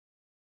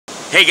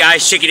Hey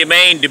guys, Chicky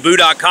DeMaine,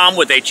 Debut.com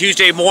with a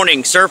Tuesday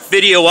morning surf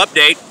video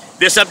update.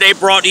 This update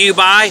brought to you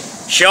by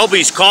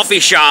Shelby's Coffee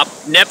Shop,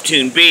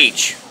 Neptune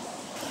Beach.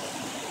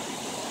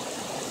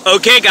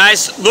 Okay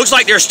guys, looks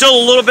like there's still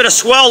a little bit of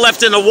swell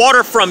left in the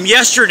water from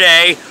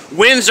yesterday.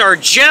 Winds are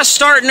just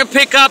starting to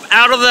pick up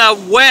out of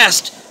the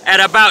west at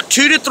about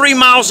 2 to 3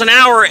 miles an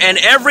hour, and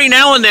every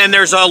now and then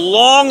there's a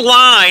long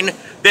line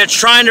that's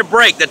trying to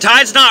break. The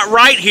tide's not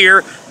right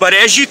here, but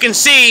as you can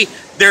see,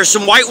 there's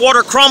some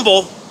whitewater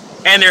crumble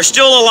and there's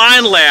still a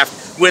line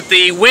left. With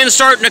the wind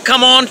starting to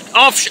come on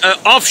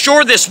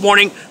offshore this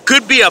morning,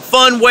 could be a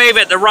fun wave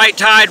at the right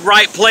tide,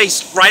 right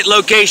place, right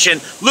location.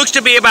 Looks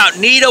to be about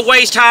knee to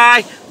waist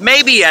high,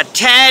 maybe a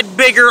tad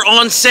bigger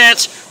on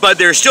sets, but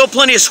there's still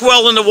plenty of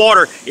swell in the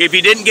water. If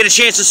you didn't get a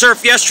chance to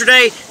surf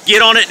yesterday,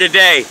 get on it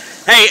today.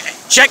 Hey,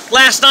 check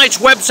last night's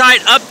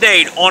website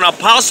update on a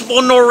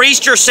possible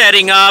nor'easter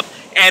setting up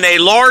and a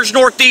large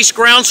northeast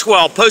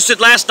groundswell posted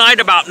last night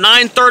about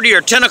 9:30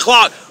 or 10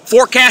 o'clock.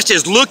 Forecast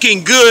is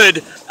looking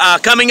good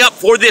coming up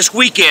for this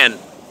weekend.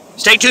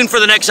 Stay tuned for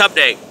the next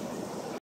update.